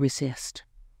 unable to resist.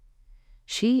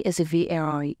 "She is a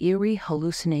very eerie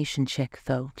hallucination chick,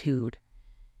 though, dude."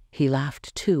 He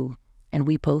laughed too, and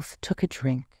we both took a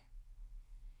drink.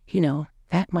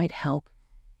 "That might help,"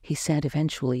 he said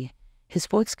eventually, his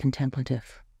voice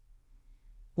contemplative.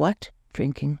 "What,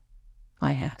 drinking?"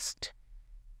 I asked.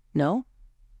 "No?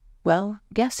 Well,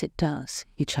 guess it does,"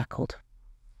 he chuckled.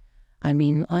 "I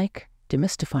mean, like,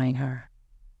 demystifying her.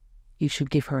 You should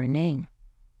give her a name,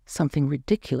 something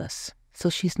ridiculous, so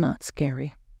she's not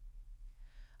scary."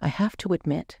 I have to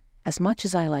admit, as much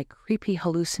as I like creepy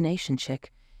hallucination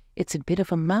chick, it's a bit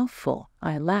of a mouthful,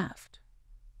 I laughed.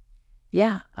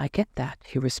 "Yeah, I get that,"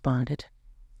 he responded.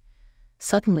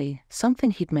 Suddenly,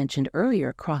 something he'd mentioned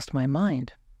earlier crossed my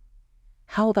mind.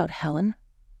 "How about Helen?"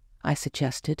 I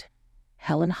suggested.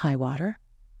 "Helen Highwater?"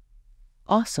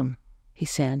 "Awesome," he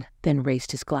said, then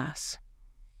raised his glass.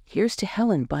 "Here's to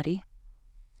Helen, buddy."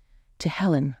 "To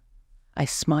Helen." I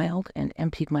smiled and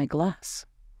emptied my glass.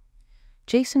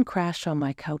 Jason crashed on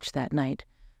my couch that night,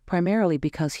 primarily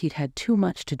because he'd had too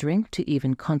much to drink to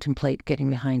even contemplate getting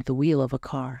behind the wheel of a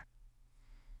car.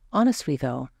 Honestly,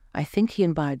 though, I think he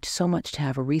imbibed so much to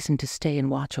have a reason to stay and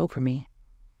watch over me.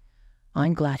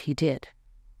 I'm glad he did.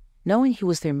 Knowing he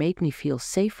was there made me feel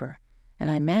safer,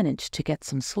 and I managed to get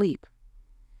some sleep.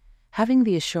 Having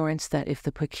the assurance that if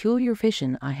the peculiar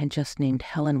vision I had just named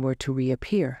Helen were to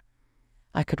reappear,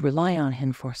 I could rely on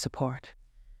him for support.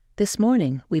 This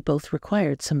morning, we both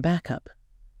required some backup.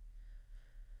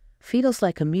 "Feels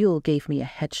like a mule gave me a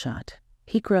headshot,"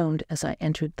 he groaned as I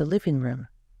entered the living room.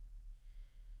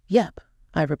 "Yep,"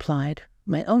 I replied,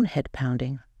 my own head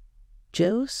pounding.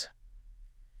 "Joe's?"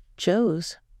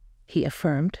 "Joe's," he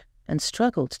affirmed, and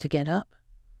struggled to get up.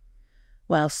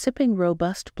 While sipping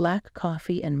robust black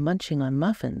coffee and munching on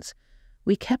muffins,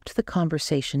 we kept the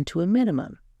conversation to a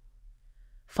minimum.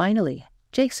 Finally,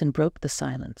 Jason broke the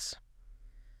silence.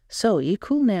 "So, you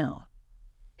cool now?"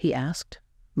 he asked,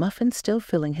 muffin still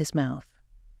filling his mouth.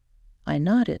 I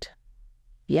nodded.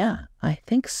 "Yeah, I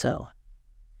think so."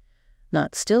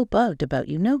 "Not still bugged about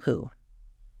you-know-who?"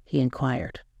 he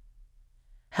inquired.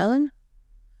 "Helen?"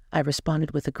 I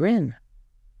responded with a grin.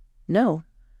 "No,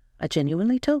 I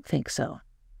genuinely don't think so.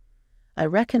 I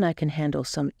reckon I can handle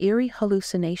some eerie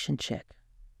hallucination chick."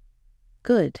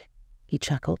 "Good," he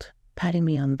chuckled, patting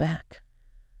me on the back.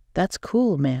 "That's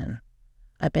cool, man.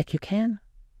 I bet you can."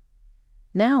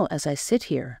 Now, as I sit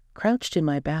here, crouched in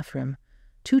my bathroom,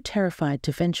 too terrified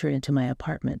to venture into my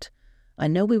apartment, I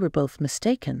know we were both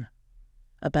mistaken.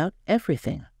 About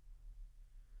everything.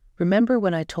 Remember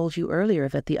when I told you earlier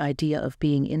that the idea of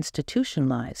being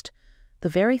institutionalized, the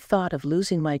very thought of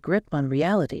losing my grip on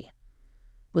reality,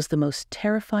 was the most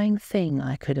terrifying thing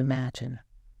I could imagine.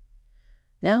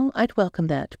 Now I'd welcome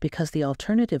that because the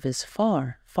alternative is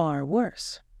far, far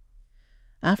worse.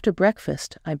 After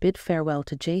breakfast, I bid farewell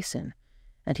to Jason,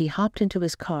 and he hopped into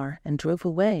his car and drove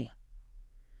away.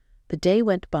 The day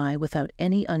went by without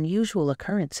any unusual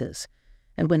occurrences,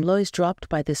 and when Lois dropped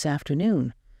by this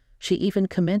afternoon, she even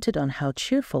commented on how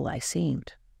cheerful I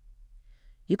seemed.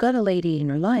 "You got a lady in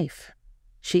your life?"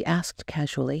 she asked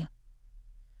casually.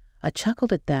 I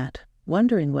chuckled at that,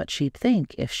 wondering what she'd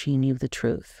think if she knew the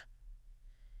truth.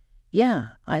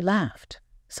 "Yeah," I laughed,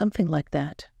 something like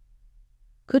that.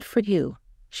 "Good for you,"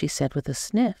 she said with a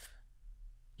sniff.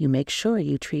 "You make sure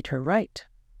you treat her right."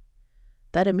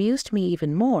 That amused me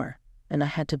even more, and I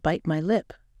had to bite my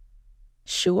lip.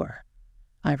 "Sure,"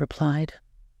 I replied.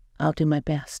 "I'll do my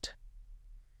best."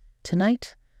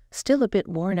 Tonight, still a bit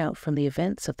worn out from the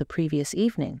events of the previous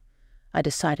evening, I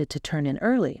decided to turn in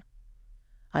early.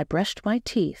 I brushed my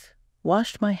teeth,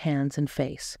 washed my hands and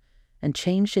face, and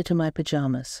changed into my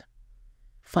pajamas.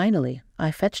 Finally,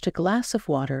 I fetched a glass of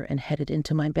water and headed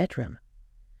into my bedroom.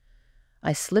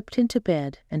 I slipped into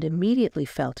bed and immediately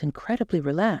felt incredibly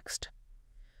relaxed.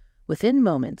 Within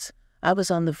moments, I was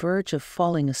on the verge of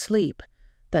falling asleep,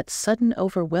 that sudden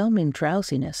overwhelming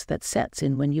drowsiness that sets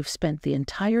in when you've spent the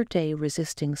entire day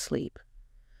resisting sleep.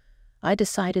 I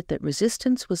decided that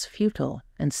resistance was futile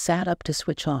and sat up to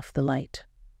switch off the light.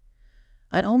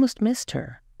 I'd almost missed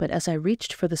her, but as I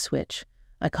reached for the switch,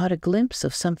 I caught a glimpse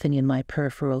of something in my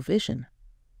peripheral vision.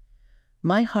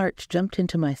 My heart jumped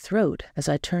into my throat as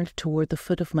I turned toward the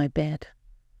foot of my bed.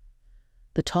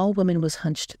 The tall woman was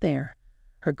hunched there,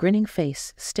 her grinning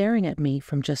face staring at me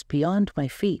from just beyond my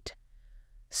feet.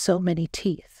 So many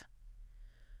teeth.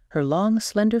 Her long,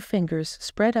 slender fingers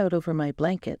spread out over my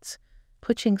blankets,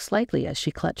 twitching slightly as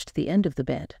she clutched the end of the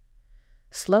bed.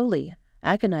 Slowly,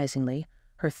 agonizingly,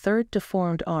 her third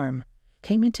deformed arm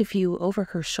came into view over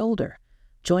her shoulder,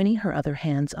 joining her other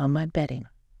hands on my bedding.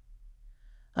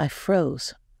 I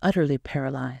froze, utterly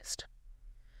paralyzed.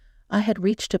 I had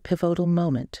reached a pivotal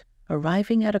moment,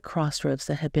 arriving at a crossroads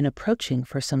that had been approaching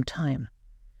for some time.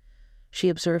 She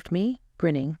observed me,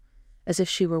 grinning, as if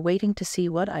she were waiting to see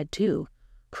what I'd do,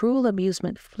 cruel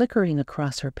amusement flickering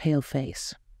across her pale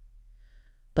face.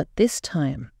 But this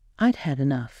time, I'd had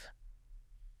enough.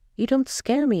 "You don't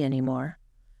scare me anymore,"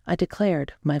 I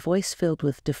declared, my voice filled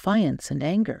with defiance and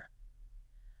anger.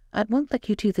 "I won't let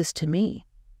you do this to me."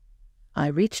 I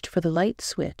reached for the light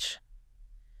switch.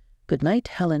 "Good night,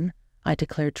 Helen," I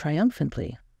declared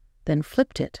triumphantly, then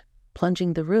flipped it,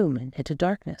 plunging the room into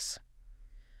darkness.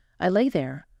 I lay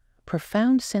there, a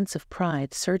profound sense of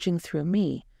pride surging through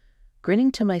me,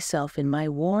 grinning to myself in my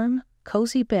warm,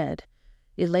 cozy bed,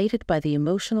 elated by the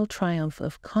emotional triumph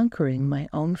of conquering my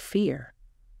own fear.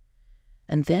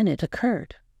 And then it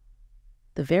occurred.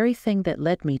 The very thing that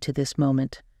led me to this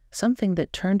moment, something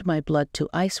that turned my blood to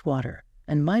ice water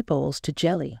and my bowls to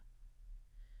jelly.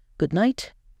 "Good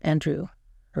night, Andrew,"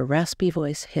 her raspy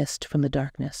voice hissed from the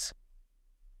darkness.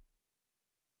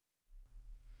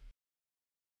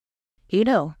 You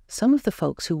know, some of the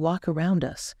folks who walk around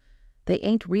us, they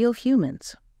ain't real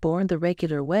humans, born the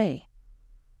regular way.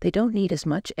 They don't need as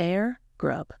much air,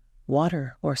 grub,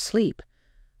 water, or sleep,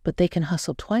 but they can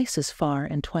hustle twice as far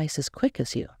and twice as quick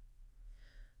as you.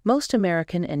 Most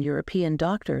American and European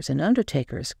doctors and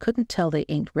undertakers couldn't tell they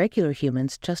ain't regular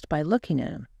humans just by looking at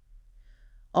them.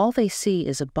 All they see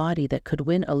is a body that could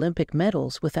win Olympic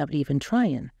medals without even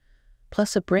trying,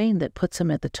 plus a brain that puts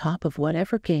them at the top of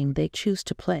whatever game they choose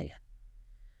to play.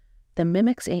 The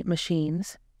mimics ain't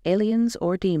machines, aliens,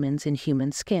 or demons in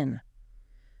human skin.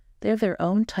 They're their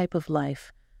own type of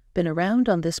life, been around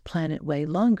on this planet way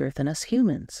longer than us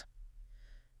humans.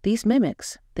 These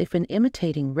mimics, they've been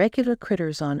imitating regular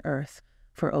critters on Earth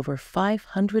for over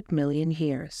 500 million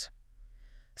years.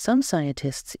 Some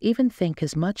scientists even think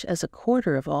as much as a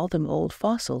quarter of all them old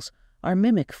fossils are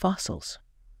mimic fossils.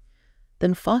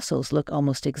 Them fossils look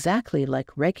almost exactly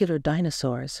like regular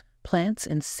dinosaurs, plants,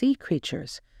 and sea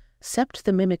creatures, except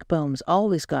the mimic bones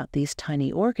always got these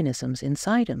tiny organisms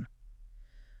inside them.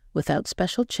 Without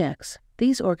special checks,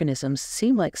 these organisms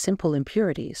seem like simple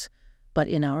impurities, but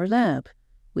in our lab,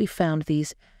 we found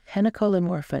these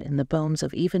henicolemorpha in the bones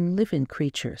of even living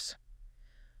creatures.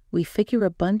 We figure a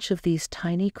bunch of these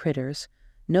tiny critters,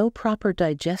 no proper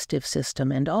digestive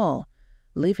system and all,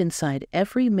 live inside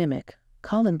every mimic,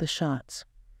 calling the shots.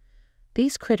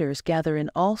 These critters gather in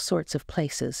all sorts of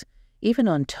places, even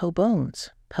on toe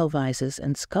bones, pelvises,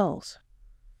 and skulls.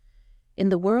 In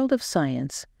the world of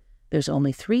science, there's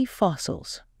only 3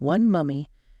 fossils, 1 mummy,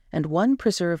 and 1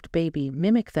 preserved baby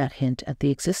mimic that hint at the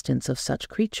existence of such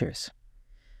creatures.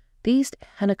 These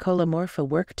henicolemorpha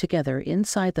work together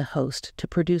inside the host to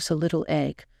produce a little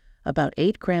egg, about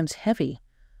 8 grams heavy,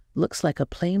 looks like a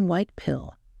plain white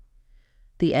pill.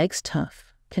 The egg's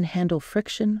tough, can handle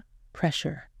friction,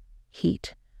 pressure,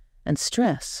 heat, and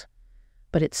stress,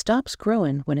 but it stops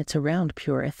growing when it's around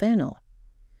pure ethanol.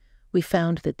 We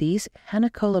found that these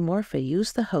henicolemorpha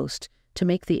use the host to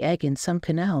make the egg in some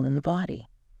canal in the body.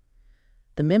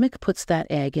 The mimic puts that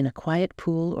egg in a quiet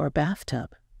pool or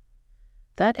bathtub.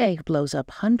 That egg blows up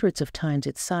hundreds of times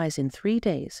its size in 3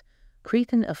 days,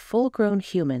 creating a full-grown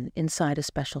human inside a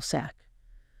special sack.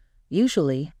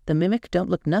 Usually, the mimic don't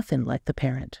look nothing like the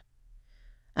parent.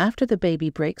 After the baby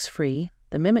breaks free,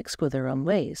 the mimics go their own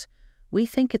ways. We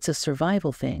think it's a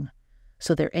survival thing,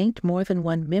 so there ain't more than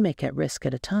 1 mimic at risk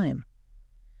at a time.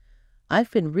 I've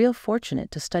been real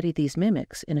fortunate to study these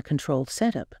mimics in a controlled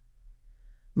setup.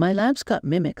 My lab's got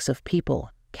mimics of people,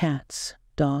 cats,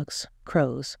 dogs,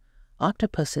 crows,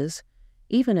 octopuses,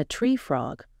 even a tree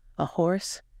frog, a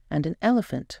horse, and an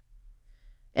elephant.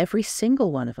 Every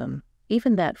single one of them,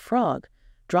 even that frog,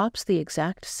 drops the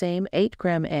exact same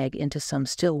 8-gram egg into some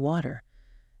still water,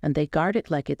 and they guard it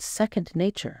like it's second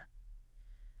nature.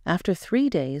 After 3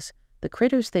 days, the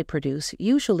critters they produce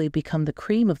usually become the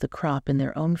cream of the crop in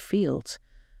their own fields,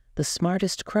 the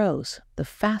smartest crows, the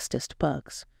fastest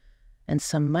bugs, and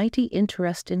some mighty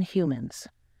interest in humans.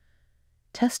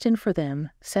 Testing for them,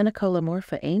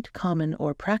 henicolemorpha ain't common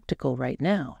or practical right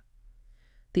now.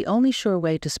 The only sure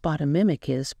way to spot a mimic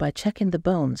is by checking the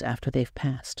bones after they've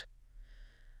passed.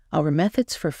 Our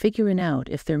methods for figuring out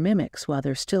if they're mimics while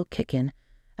they're still kicking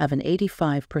have an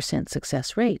 85%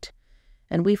 success rate,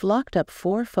 and we've locked up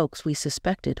 4 folks we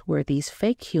suspected were these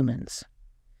fake humans.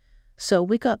 So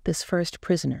we got this first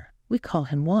prisoner. We call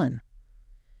him One.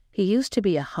 He used to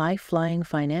be a high-flying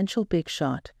financial big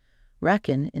shot,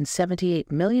 racking in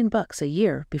 $78 million a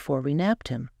year before we nabbed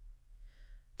him.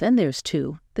 Then there's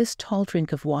 2, this tall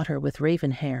drink of water with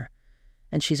raven hair,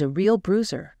 and she's a real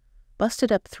bruiser,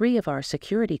 busted up 3 of our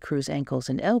security crew's ankles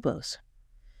and elbows.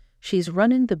 She's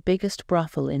running the biggest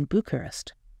brothel in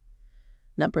Bucharest.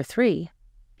 Number 3,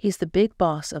 he's the big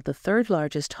boss of the 3rd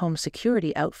largest home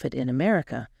security outfit in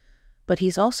America, but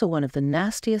he's also one of the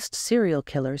nastiest serial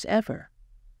killers ever.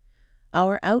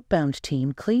 Our outbound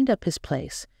team cleaned up his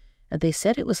place, and they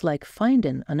said it was like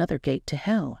finding another gate to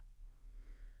hell.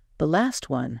 The last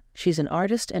one, she's an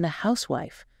artist and a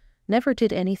housewife, never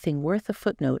did anything worth a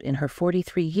footnote in her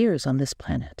 43 years on this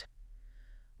planet.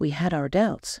 We had our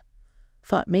doubts,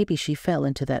 thought maybe she fell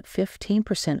into that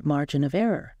 15% margin of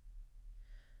error.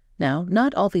 Now,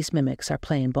 not all these mimics are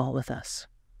playing ball with us.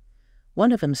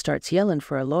 One of them starts yelling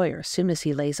for a lawyer soon as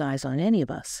he lays eyes on any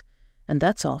of us, and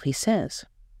that's all he says.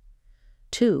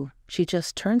 2, she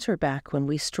just turns her back when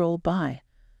we stroll by,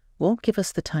 won't give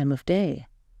us the time of day.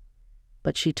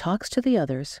 But she talks to the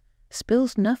others,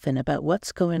 spills nothing about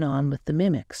what's going on with the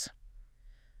mimics.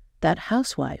 That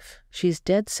housewife, she's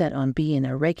dead set on being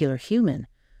a regular human,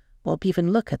 won't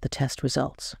even look at the test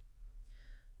results.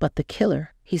 But the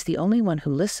killer, he's the only one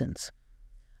who listens.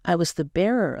 I was the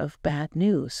bearer of bad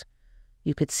news.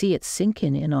 You could see it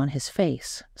sinking in on his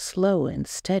face, slow and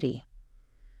steady.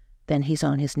 Then he's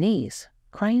on his knees,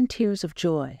 crying tears of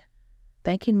joy,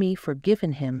 thanking me for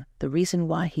giving him the reason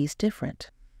why he's different.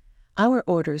 Our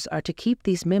orders are to keep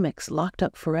these mimics locked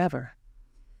up forever.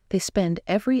 They spend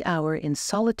every hour in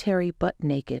solitary butt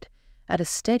naked at a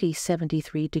steady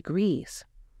 73 degrees.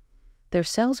 Their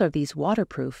cells are these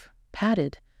waterproof,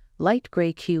 padded, light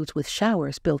gray cubes with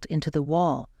showers built into the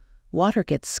wall. Water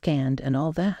gets scanned and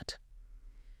all that.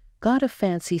 Got a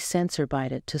fancy sensor by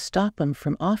it to stop them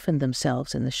from offing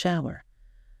themselves in the shower.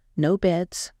 No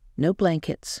beds, no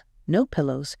blankets, no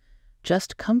pillows,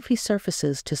 just comfy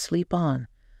surfaces to sleep on,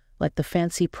 like the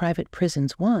fancy private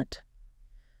prisons want.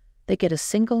 They get a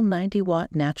single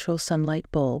 90-watt natural sunlight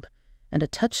bulb and a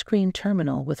touchscreen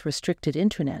terminal with restricted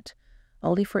internet,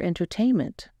 only for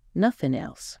entertainment, nothing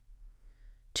else.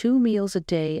 2 meals a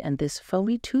day and this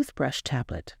foamy toothbrush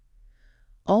tablet.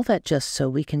 All that just so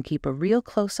we can keep a real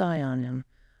close eye on them,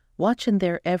 watching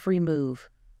their every move,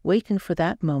 waiting for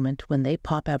that moment when they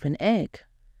pop out an egg.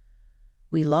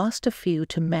 We lost a few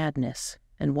to madness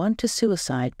and one to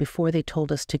suicide before they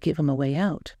told us to give them a way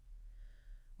out.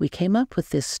 We came up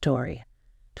with this story,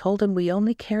 told them we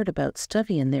only cared about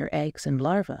studying their eggs and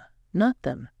larvae, not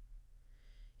them.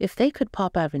 If they could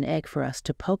pop out an egg for us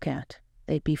to poke at,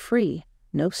 they'd be free,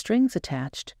 no strings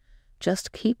attached,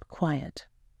 just keep quiet.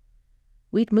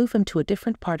 We'd move them to a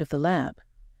different part of the lab,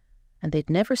 and they'd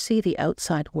never see the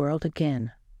outside world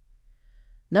again.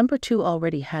 Number 2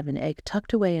 already had an egg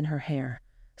tucked away in her hair,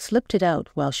 slipped it out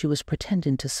while she was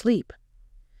pretending to sleep.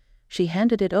 She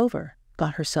handed it over,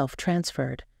 got herself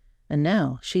transferred, and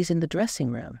now she's in the dressing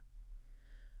room.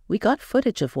 We got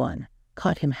footage of one,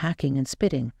 caught him hacking and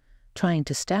spitting, trying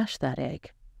to stash that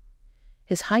egg.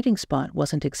 His hiding spot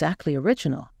wasn't exactly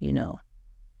original, you know.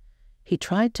 He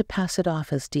tried to pass it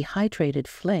off as dehydrated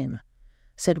phlegm,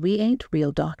 said we ain't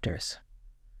real doctors.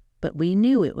 But we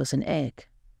knew it was an egg.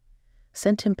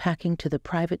 Sent him packing to the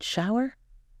private shower,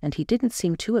 and he didn't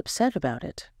seem too upset about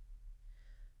it.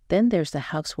 Then there's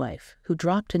the housewife who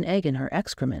dropped an egg in her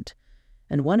excrement,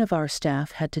 and one of our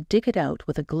staff had to dig it out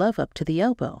with a glove up to the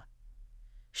elbow.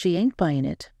 She ain't buying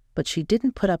it, but she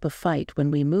didn't put up a fight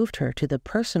when we moved her to the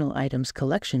personal items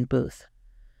collection booth.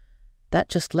 That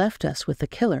just left us with the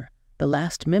killer, the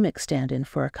last mimic stand-in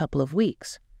for a couple of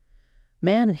weeks.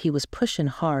 Man, he was pushing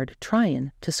hard,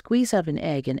 trying to squeeze out an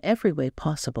egg in every way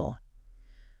possible.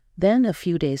 Then, a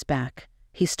few days back,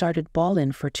 he started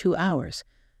bawling for 2 hours,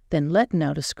 then letting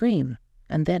out a scream,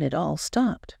 and then it all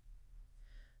stopped.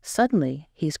 Suddenly,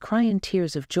 he's crying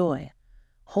tears of joy,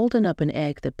 holding up an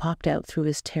egg that popped out through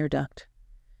his tear duct.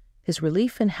 His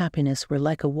relief and happiness were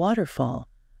like a waterfall,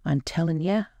 I'm telling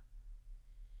ya.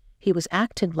 He was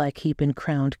acting like he'd been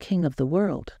crowned king of the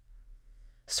world.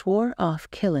 Swore off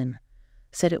killing,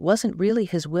 said it wasn't really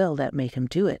his will that made him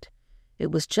do it.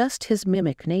 It was just his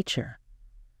mimic nature.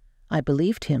 I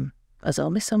believed him, as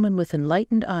only someone with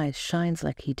enlightened eyes shines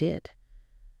like he did.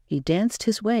 He danced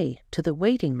his way to the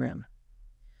waiting room.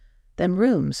 Them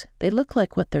rooms, they look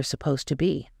like what they're supposed to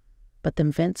be, but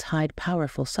them vents hide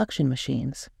powerful suction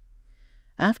machines.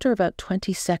 After about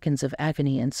 20 seconds of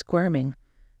agony and squirming,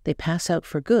 they pass out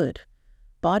for good.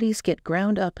 Bodies get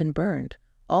ground up and burned,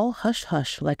 all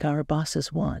hush-hush like our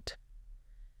bosses want.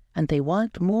 And they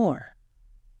want more.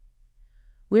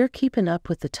 We're keeping up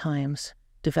with the times,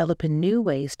 developing new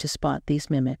ways to spot these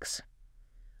mimics.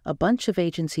 A bunch of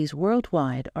agencies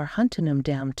worldwide are hunting them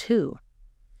down too.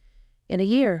 In a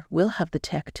year, we'll have the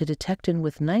tech to detect them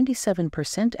with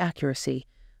 97% accuracy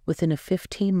within a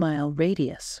 15-mile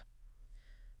radius.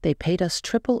 They paid us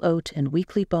triple oat and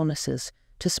weekly bonuses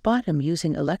to spot them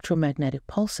using electromagnetic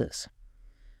pulses.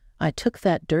 I took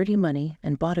that dirty money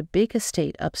and bought a big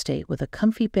estate upstate with a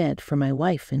comfy bed for my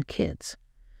wife and kids.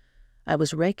 I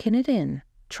was raking it in,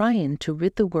 trying to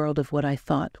rid the world of what I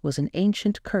thought was an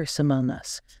ancient curse among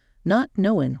us, not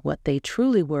knowing what they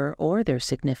truly were or their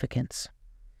significance.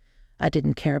 I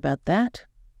didn't care about that.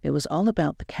 It was all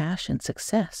about the cash and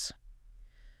success.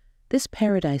 This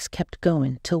paradise kept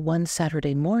going till one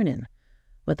Saturday morning,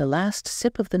 when the last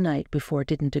sip of the night before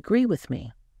didn't agree with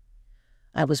me.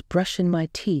 I was brushing my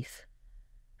teeth,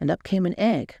 and up came an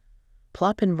egg,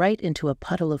 plopping right into a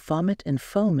puddle of vomit and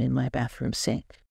foam in my bathroom sink.